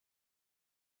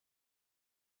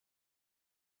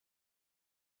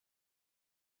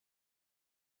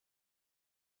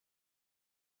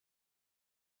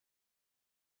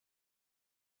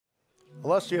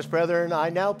Illustrious brethren, I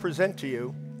now present to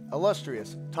you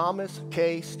illustrious Thomas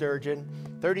K. Sturgeon,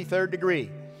 33rd degree,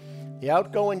 the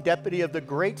outgoing deputy of the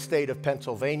great state of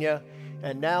Pennsylvania,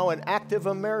 and now an active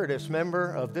emeritus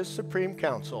member of this Supreme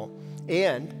Council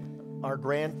and our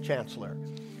Grand Chancellor.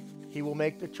 He will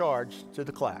make the charge to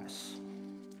the class.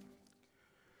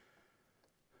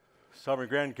 Sovereign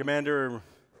Grand Commander,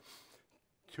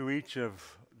 to each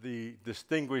of the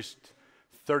distinguished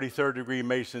 33rd degree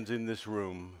Masons in this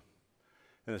room,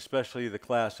 and especially the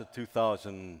class of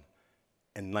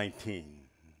 2019.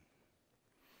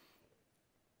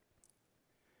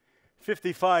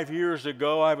 55 years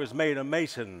ago, I was made a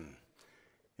Mason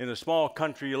in a small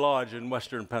country lodge in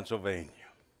western Pennsylvania.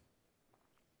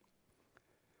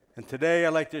 And today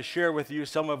I'd like to share with you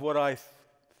some of what I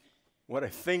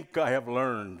think I have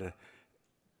learned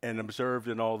and observed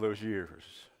in all those years.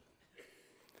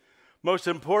 Most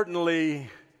importantly,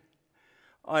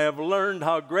 I have learned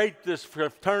how great this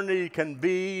fraternity can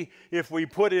be if we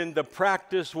put into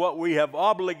practice what we have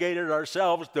obligated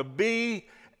ourselves to be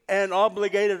and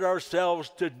obligated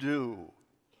ourselves to do.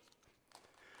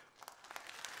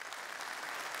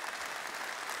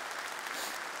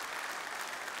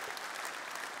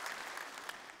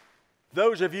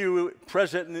 Those of you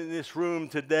present in this room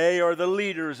today are the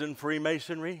leaders in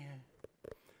Freemasonry.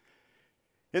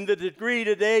 In the degree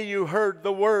today you heard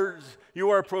the words, you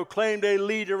are proclaimed a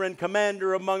leader and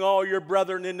commander among all your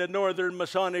brethren in the Northern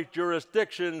Masonic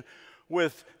jurisdiction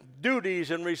with duties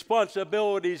and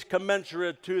responsibilities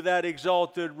commensurate to that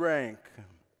exalted rank.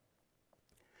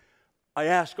 I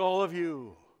ask all of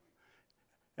you,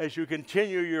 as you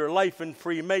continue your life in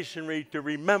Freemasonry, to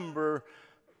remember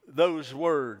those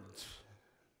words.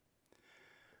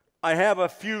 I have a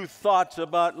few thoughts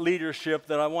about leadership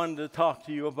that I wanted to talk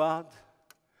to you about.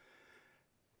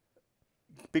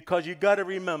 Because you've got to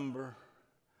remember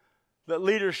that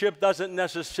leadership doesn't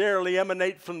necessarily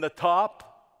emanate from the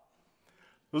top.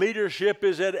 Leadership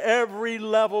is at every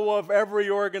level of every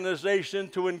organization,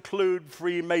 to include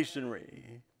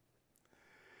Freemasonry.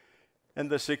 And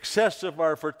the success of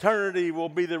our fraternity will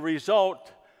be the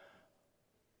result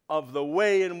of the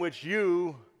way in which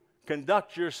you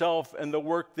conduct yourself and the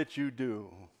work that you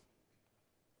do.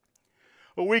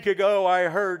 A week ago, I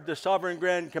heard the Sovereign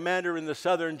Grand Commander in the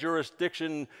Southern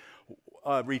jurisdiction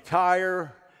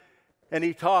retire, and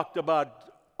he talked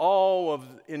about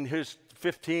in his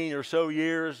 15 or so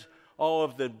years, all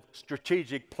of the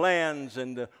strategic plans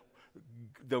and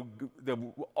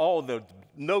all the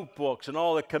notebooks and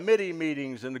all the committee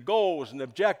meetings and the goals and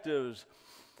objectives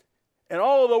and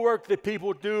all of the work that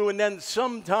people do, and then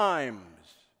sometimes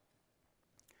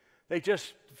they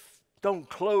just don't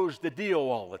close the deal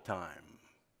all the time.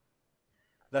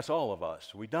 That's all of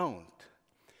us. We don't.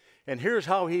 And here's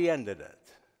how he ended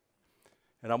it.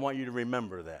 And I want you to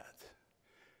remember that.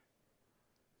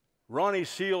 Ronnie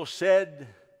Seal said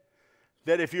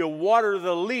that if you water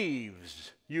the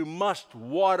leaves, you must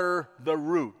water the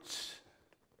roots.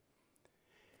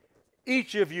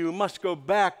 Each of you must go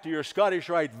back to your Scottish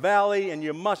Rite Valley, and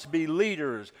you must be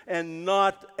leaders and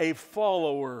not a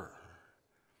follower.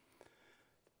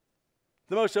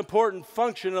 The most important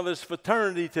function of this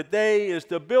fraternity today is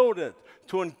to build it,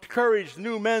 to encourage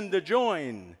new men to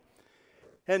join,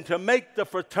 and to make the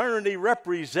fraternity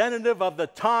representative of the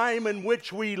time in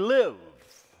which we live.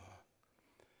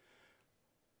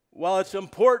 While it's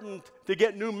important to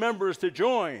get new members to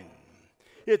join,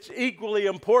 it's equally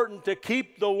important to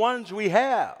keep the ones we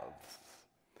have.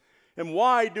 And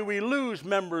why do we lose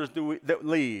members that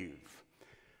leave?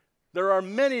 There are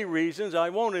many reasons.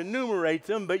 I won't enumerate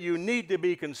them, but you need to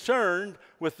be concerned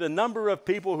with the number of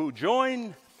people who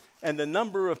join and the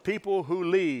number of people who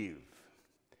leave.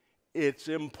 It's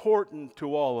important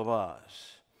to all of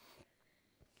us.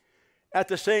 At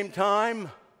the same time,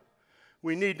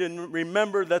 we need to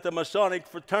remember that the Masonic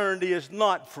fraternity is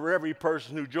not for every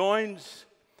person who joins,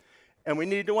 and we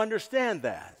need to understand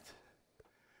that.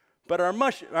 But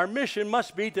our mission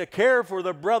must be to care for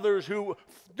the brothers who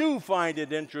do find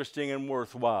it interesting and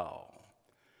worthwhile.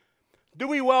 Do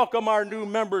we welcome our new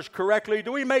members correctly?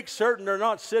 Do we make certain they're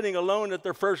not sitting alone at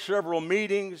their first several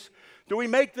meetings? Do we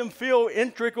make them feel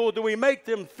integral? Do we make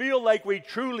them feel like we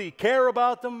truly care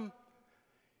about them?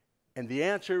 And the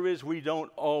answer is we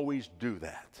don't always do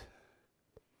that.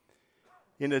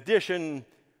 In addition,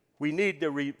 we need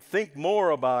to think more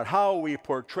about how we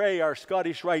portray our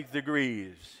Scottish Rite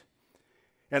degrees.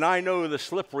 And I know the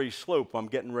slippery slope I'm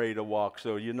getting ready to walk,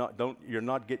 so you're not going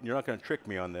to trick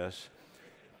me on this.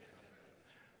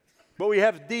 But we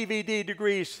have DVD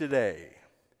degrees today.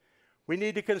 We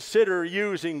need to consider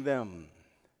using them.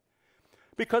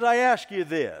 Because I ask you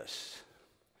this,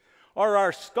 Are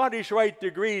our Scottish Rite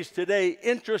degrees today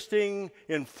interesting,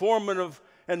 informative,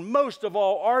 and most of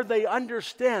all, are they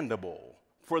understandable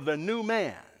for the new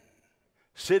man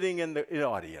sitting in the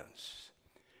audience?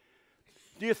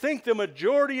 Do you think the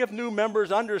majority of new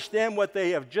members understand what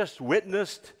they have just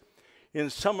witnessed in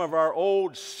some of our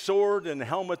old sword and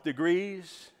helmet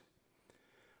degrees?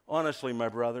 Honestly, my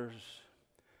brothers,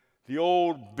 the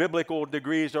old biblical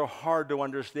degrees are hard to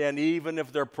understand, even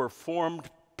if they're performed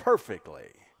perfectly.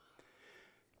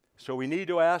 So we need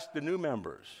to ask the new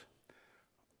members,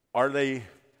 are they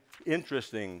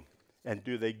interesting and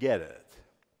do they get it?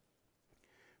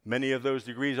 Many of those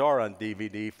degrees are on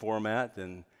DVD format,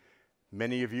 and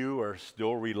many of you are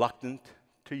still reluctant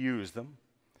to use them.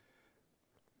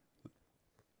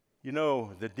 You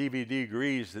know, the DVD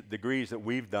degrees that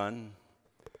we've done,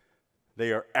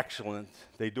 they are excellent.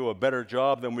 They do a better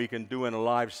job than we can do in a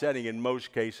live setting in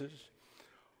most cases,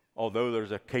 although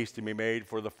there's a case to be made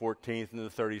for the 14th and the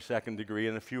 32nd degree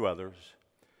and a few others.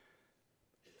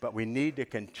 But we need to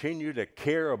continue to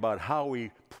care about how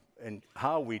we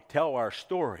tell our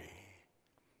story.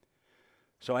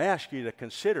 So I ask you to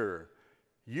consider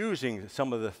using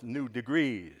some of the new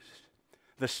degrees.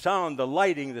 The sound, the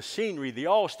lighting, the scenery, the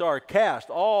all-star cast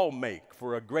all make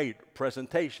for a great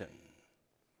presentation.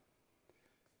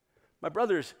 My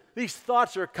brothers, these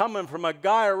thoughts are coming from a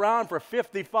guy around for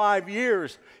 55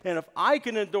 years, and if I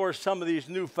can endorse some of these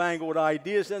newfangled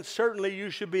ideas, then certainly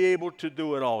you should be able to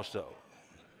do it also.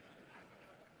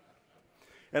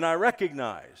 And I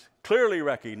clearly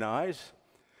recognize,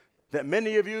 that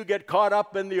many of you get caught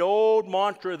up in the old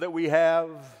mantra that we have,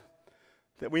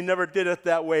 that we never did it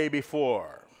that way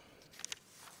before.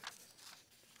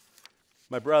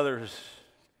 My brothers,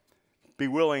 be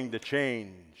willing to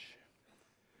change.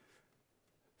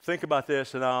 Think about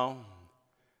this now.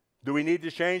 Do we need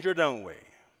to change or don't we?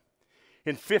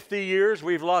 In 50 years,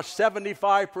 we've lost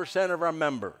 75% of our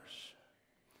members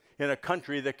in a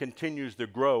country that continues to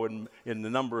grow in the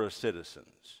number of citizens.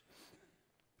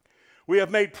 We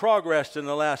have made progress in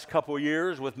the last couple of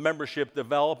years with membership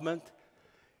development,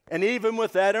 and even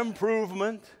with that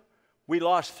improvement, we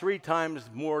lost three times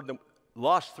more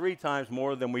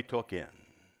than we took in.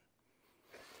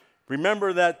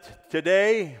 Remember that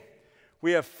today,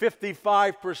 we have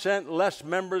 55% less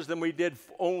members than we did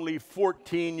only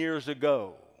 14 years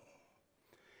ago.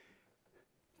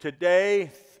 Today,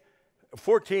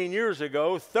 14 years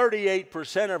ago,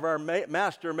 38% of our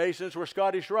Master Masons were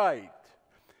Scottish Rite.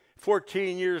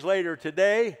 14 years later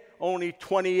today, only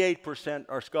 28%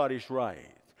 are Scottish Rite.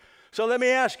 So let me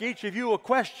ask each of you a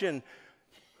question.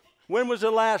 When was the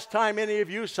last time any of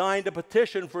you signed a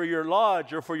petition for your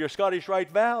lodge or for your Scottish Rite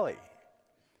Valley?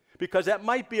 Because that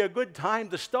might be a good time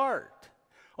to start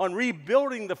on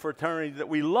rebuilding the fraternity that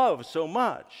we love so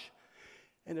much.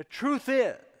 And the truth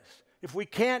is, if we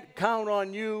can't count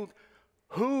on you,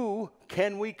 who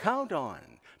can we count on?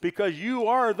 Because you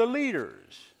are the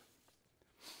leaders.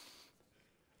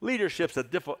 Leadership's a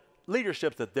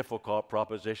difficult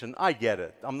proposition. I get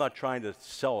it. I'm not trying to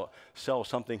sell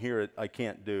something here that I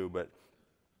can't do, but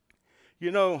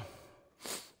you know,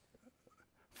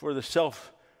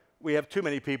 we have too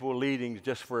many people leading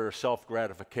just for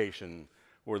self-gratification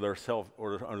or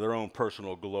their own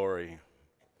personal glory.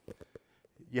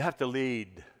 You have to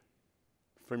lead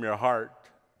from your heart.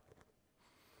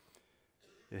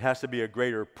 It has to be a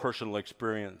greater personal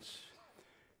experience.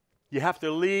 You have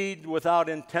to lead without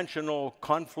intentional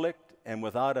conflict and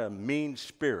without a mean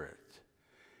spirit.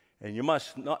 And you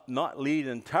must not lead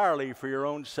entirely for your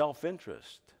own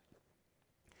self-interest.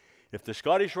 If the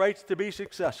Scottish Rite's to be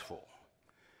successful,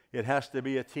 it has to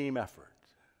be a team effort.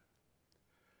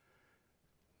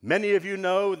 Many of you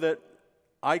know that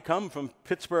I come from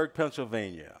Pittsburgh,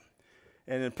 Pennsylvania.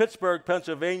 And in Pittsburgh,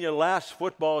 Pennsylvania, last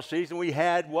football season, we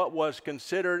had what was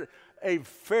considered a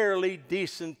fairly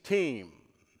decent team.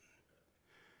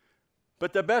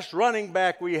 But the best running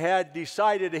back we had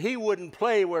decided he wouldn't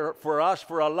play for us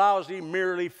for a lousy,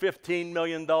 merely $15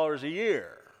 million a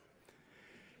year.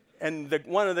 And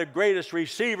one of the greatest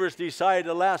receivers decided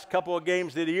the last couple of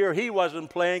games of the year he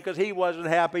wasn't playing because he wasn't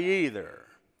happy either.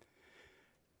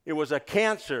 It was a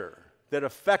cancer that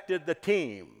affected the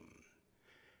team.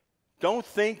 Don't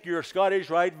think your Scottish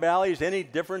Rite Valley is any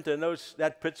different than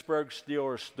that Pittsburgh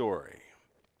Steelers story.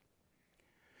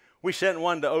 We sent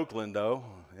one to Oakland, though,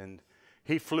 and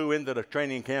he flew into the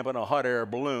training camp in a hot air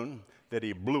balloon that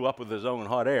he blew up with his own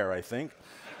hot air, I think.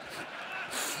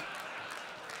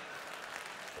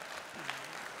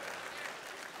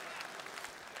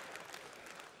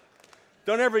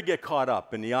 Don't ever get caught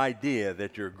up in the idea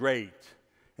that you're great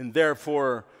and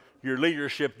therefore your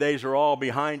leadership days are all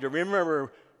behind you.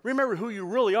 Remember, Remember who you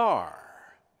really are.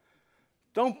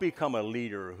 Don't become a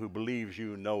leader who believes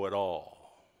you know it all.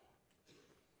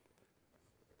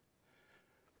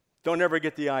 Don't ever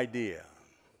get the idea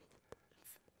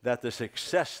that the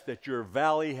success that your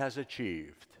valley has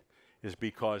achieved is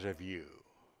because of you.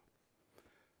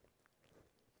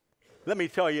 Let me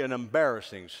tell you an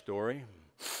embarrassing story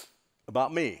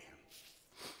about me.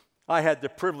 I had the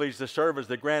privilege to serve as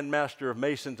the Grand Master of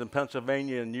Masons in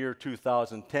Pennsylvania in the year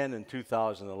 2010 and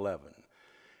 2011.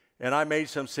 And I made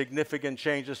some significant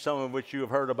changes, some of which you have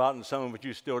heard about and some of which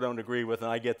you still don't agree with,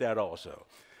 and I get that also.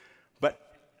 But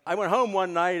I went home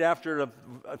one night after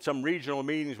some regional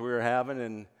meetings we were having,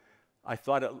 and I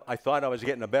thought I was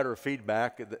getting a better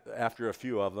feedback after a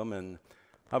few of them, and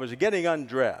I was getting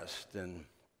undressed, and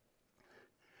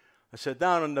I sat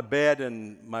down on the bed,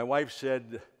 and my wife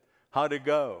said, "How'd it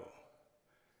go?"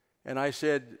 And I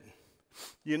said,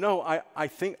 "You know, I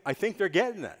think they're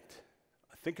getting it.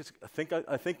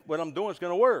 I think what I'm doing is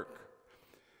going to work."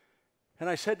 And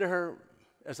I said to her,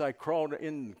 as I crawled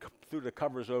in through the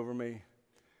covers over me,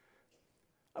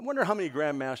 "I wonder how many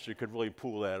grandmasters could really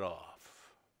pull that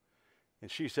off."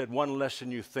 And she said, "One less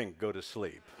than you think, go to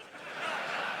sleep."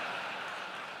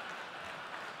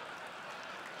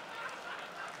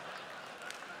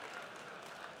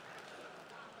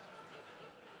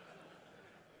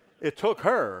 It took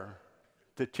her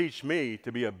to teach me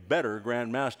to be a better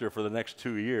Grand Master for the next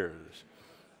 2 years.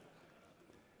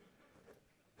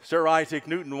 Sir Isaac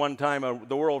Newton, one time,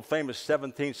 the world-famous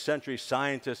 17th century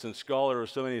scientist and scholar of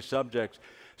so many subjects,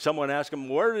 someone asked him,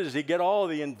 where does he get all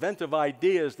the inventive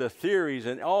ideas, the theories,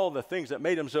 and all the things that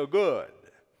made him so good?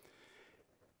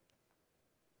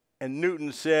 And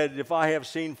Newton said, "If I have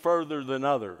seen further than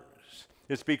others,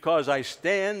 it's because I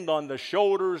stand on the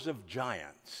shoulders of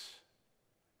giants."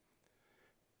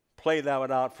 Play that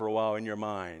out for a while in your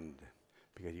mind,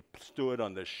 because he stood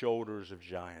on the shoulders of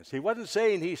giants. He wasn't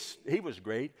saying he was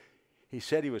great. He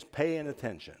said he was paying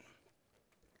attention.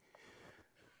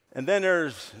 And then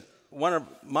there's one of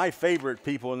my favorite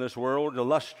people in this world,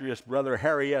 illustrious brother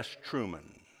Harry S.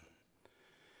 Truman.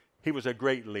 He was a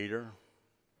great leader.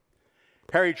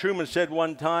 Harry Truman said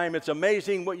one time, it's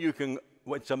amazing what you can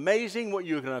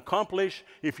accomplish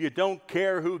if you don't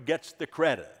care who gets the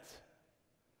credit.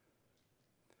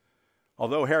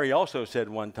 Although Harry also said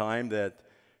one time that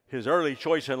his early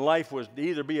choice in life was to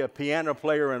either be a piano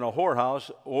player in a whorehouse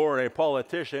or a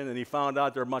politician, and he found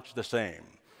out they're much the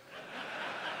same.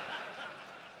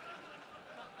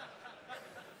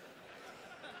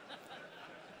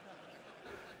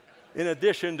 In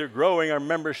addition to growing our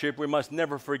membership, we must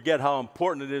never forget how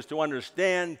important it is to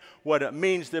understand what it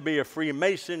means to be a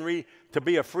Freemason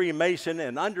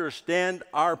and understand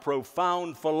our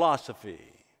profound philosophy.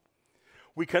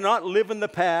 We cannot live in the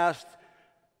past,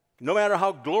 no matter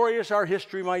how glorious our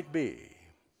history might be.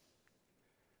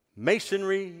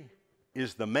 Masonry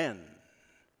is the men.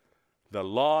 The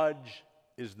lodge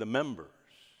is the members.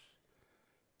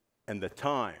 And the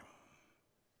time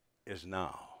is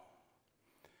now.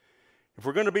 If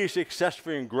we're going to be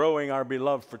successful in growing our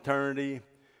beloved fraternity,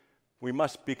 we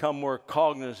must become more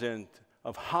cognizant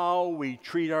of how we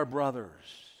treat our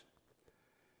brothers.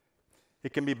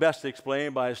 It can be best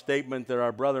explained by a statement that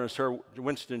our brother Sir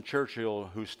Winston Churchill,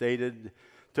 who stated,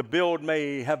 "To build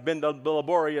may have been the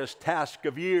laborious task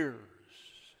of years.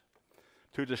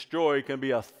 To destroy can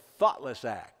be a thoughtless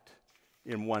act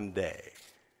in one day."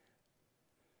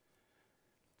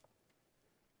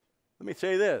 Let me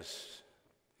say this.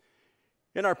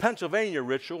 In our Pennsylvania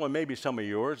ritual, and maybe some of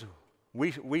yours,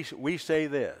 we say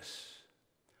this: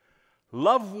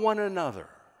 love one another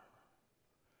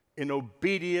in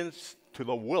obedience to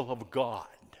the will of God.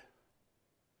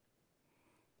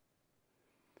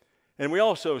 And we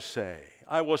also say,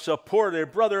 I will support a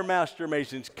brother Master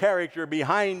Mason's character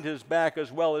behind his back as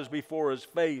well as before his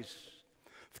face.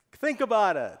 Think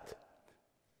about it.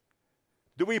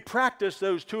 Do we practice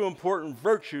those two important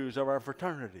virtues of our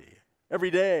fraternity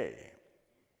every day?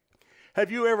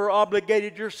 Have you ever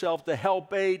obligated yourself to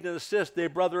help, aid, and assist a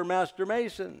brother Master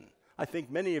Mason? I think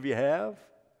many of you have.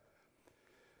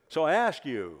 So I ask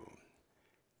you,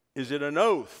 is it an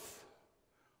oath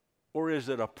or is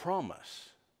it a promise?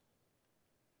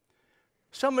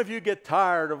 Some of you get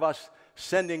tired of us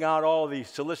sending out all the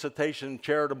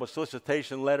charitable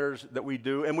solicitation letters that we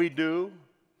do, and we do,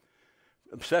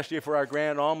 especially for our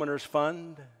Grand Almoners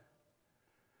Fund.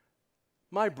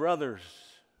 My brothers,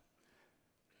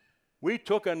 we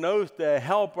took an oath to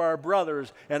help our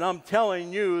brothers, and I'm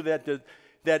telling you that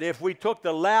if we took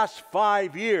the last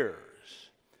 5 years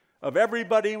of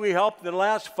everybody we helped in the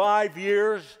last 5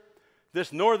 years,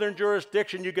 This northern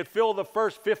jurisdiction, you could fill the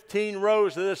first 15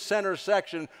 rows of this center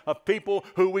section of people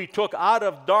who we took out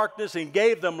of darkness and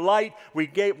gave them light. We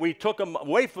took them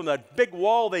away from the big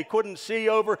wall they couldn't see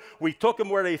over. We took them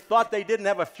where they thought they didn't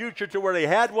have a future to where they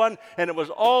had one. And it was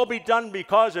all be done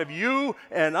because of you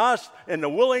and us and the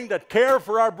willing to care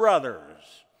for our brothers.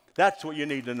 That's what you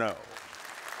need to know.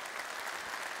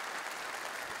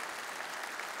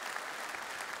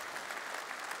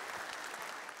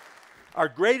 Our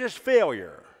greatest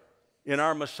failure in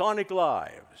our Masonic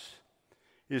lives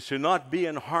is to not be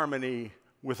in harmony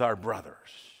with our brothers.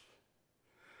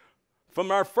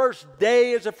 From our first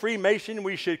day as a Freemason,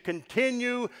 we should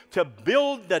continue to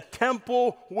build the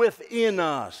temple within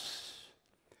us.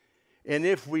 And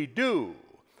if we do,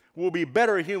 we'll be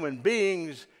better human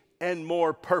beings and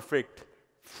more perfect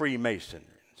Freemasons.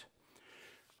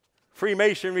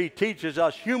 Freemasonry teaches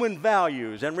us human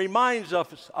values and reminds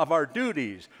us of our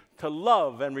duties to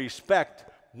love and respect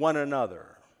one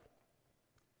another.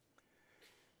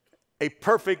 A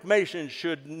perfect Mason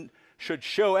should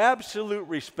show absolute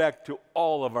respect to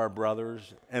all of our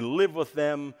brothers and live with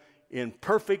them in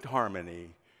perfect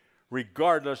harmony,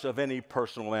 regardless of any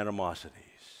personal animosities.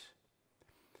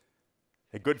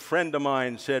 A good friend of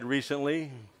mine said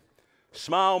recently,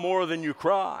 "Smile more than you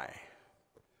cry,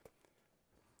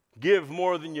 give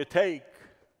more than you take,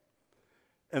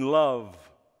 and love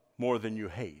more than you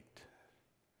hate."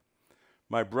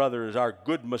 My brothers, our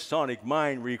good Masonic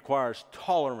mind requires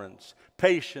tolerance,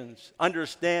 patience,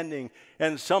 understanding,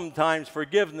 and sometimes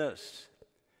forgiveness.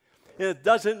 It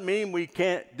doesn't mean we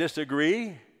can't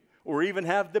disagree or even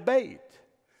have debate,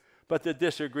 but the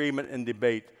disagreement and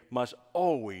debate must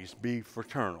always be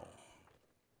fraternal.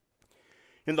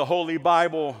 In the Holy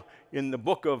Bible, in the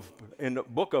book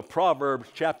of Proverbs,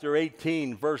 chapter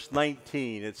 18, verse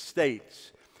 19, it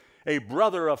states, "A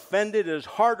brother offended is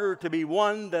harder to be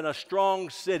won than a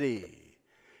strong city,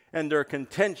 and their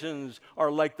contentions are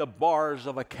like the bars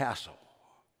of a castle."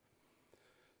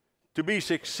 To be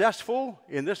successful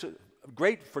in this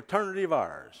great fraternity of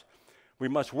ours, we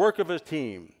must work as a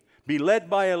team, be led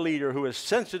by a leader who is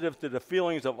sensitive to the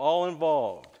feelings of all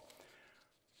involved.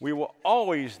 We will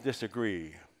always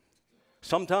disagree.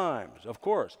 Sometimes, of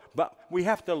course, but we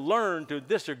have to learn to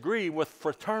disagree with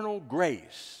fraternal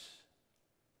grace.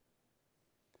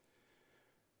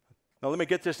 Now, let me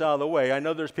get this out of the way. I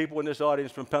know there's people in this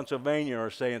audience from Pennsylvania who are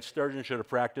saying Sturgeon should have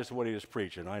practiced what he was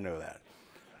preaching. I know that.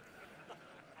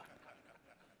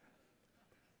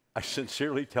 I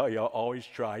sincerely tell you, I always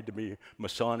tried to be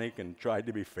Masonic and tried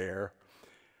to be fair.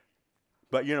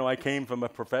 But, you know, I came from a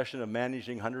profession of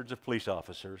managing hundreds of police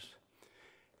officers,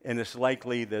 and it's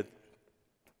likely that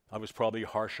I was probably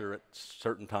harsher at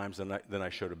certain times than I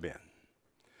should have been.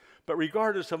 But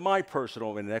regardless of my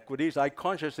personal inequities, I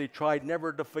consciously tried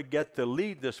never to forget to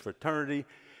lead this fraternity,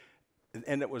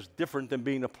 and it was different than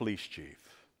being a police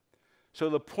chief. So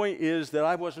the point is that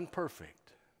I wasn't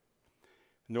perfect,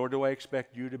 nor do I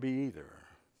expect you to be either.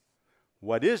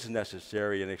 What is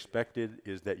necessary and expected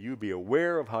is that you be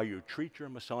aware of how you treat your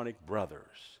Masonic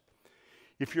brothers.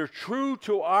 If you're true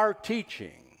to our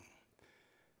teaching,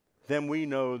 then we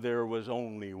know there was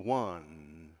only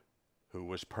one who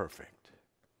was perfect.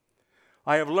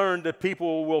 I have learned that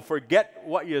people will forget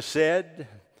what you said,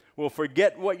 will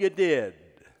forget what you did,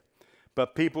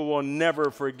 but people will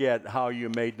never forget how you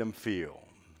made them feel.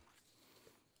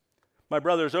 My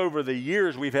brothers, over the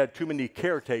years, we've had too many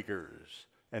caretakers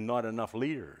and not enough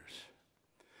leaders.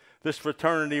 This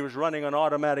fraternity was running on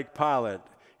automatic pilot,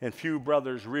 and few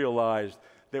brothers realized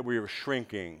that we were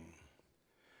shrinking.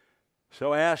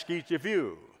 So I ask each of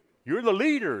you, you're the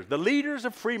leaders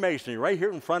of Freemasonry right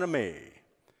here in front of me.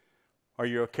 Are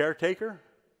you a caretaker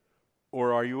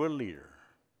or are you a leader?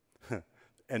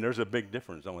 And there's a big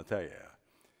difference, I'm going to tell you.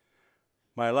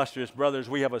 My illustrious brothers,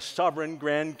 we have a sovereign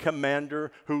grand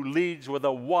commander who leads with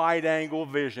a wide-angle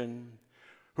vision,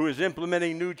 who is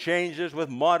implementing new changes with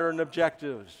modern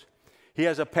objectives. He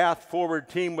has a path-forward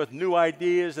team with new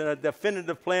ideas and a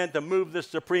definitive plan to move the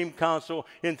Supreme Council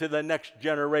into the next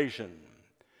generation.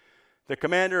 The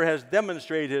commander has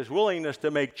demonstrated his willingness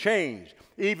to make change,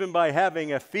 even by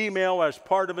having a female as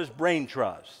part of his brain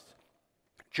trust.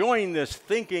 Join this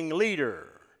thinking leader.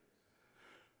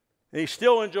 And he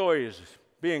still enjoys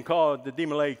being called the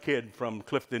DeMolay Kid from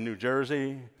Clifton, New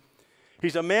Jersey.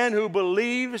 He's a man who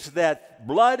believes that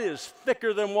blood is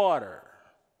thicker than water,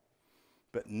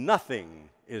 but nothing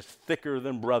is thicker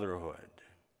than brotherhood.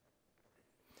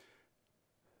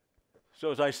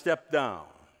 So as I stepped down,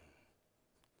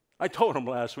 I told him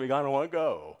last week, I don't want to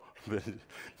go.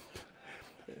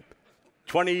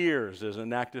 20 years as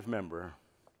an active member,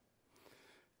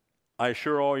 I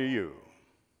assure all of you,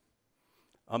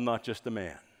 I'm not just a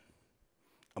man.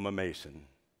 I'm a Mason.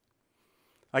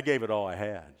 I gave it all I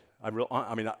had.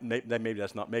 Maybe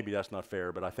that's not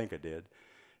fair, but I think I did.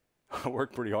 I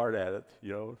worked pretty hard at it,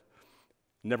 you know.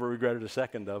 Never regretted a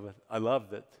second of it. I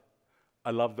loved it.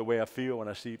 I love the way I feel when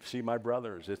I see my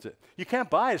brothers. You can't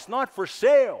buy it. It's not for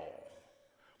sale.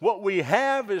 What we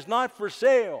have is not for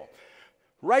sale.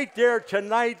 Right there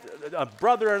tonight, a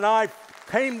brother and I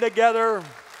came together.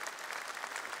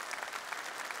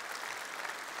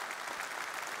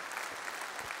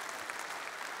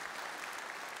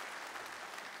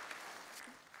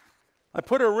 I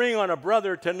put a ring on a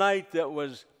brother tonight that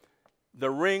was the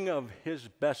ring of his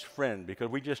best friend, because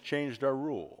we just changed our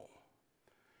rule.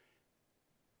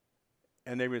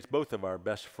 And they was both of our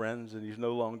best friends, and he's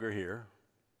no longer here.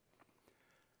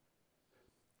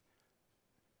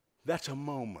 That's a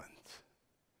moment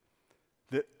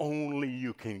that only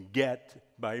you can get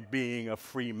by being a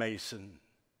Freemason.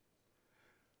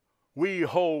 We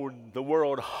hold the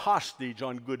world hostage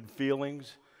on good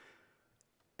feelings.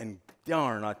 And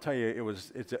darn, I tell you, it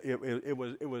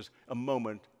was a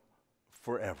moment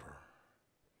forever.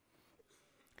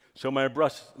 So my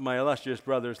illustrious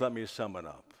brothers, let me sum it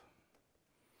up.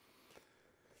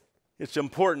 It's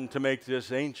important to make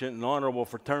this ancient and honorable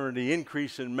fraternity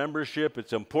increase in membership.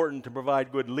 It's important to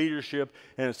provide good leadership,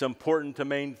 and it's important to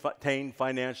maintain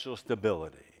financial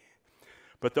stability.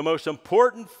 But the most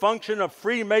important function of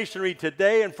Freemasonry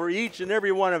today, and for each and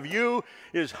every one of you,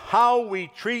 is how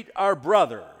we treat our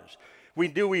brothers. We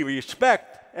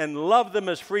respect and love them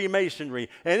as Freemasonry,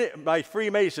 by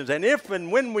Freemasons. And if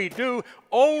and when we do,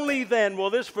 only then will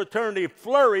this fraternity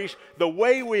flourish the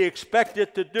way we expect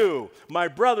it to do. My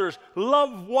brothers,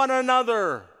 love one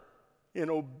another in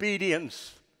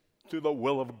obedience to the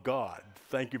will of God.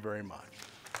 Thank you very much.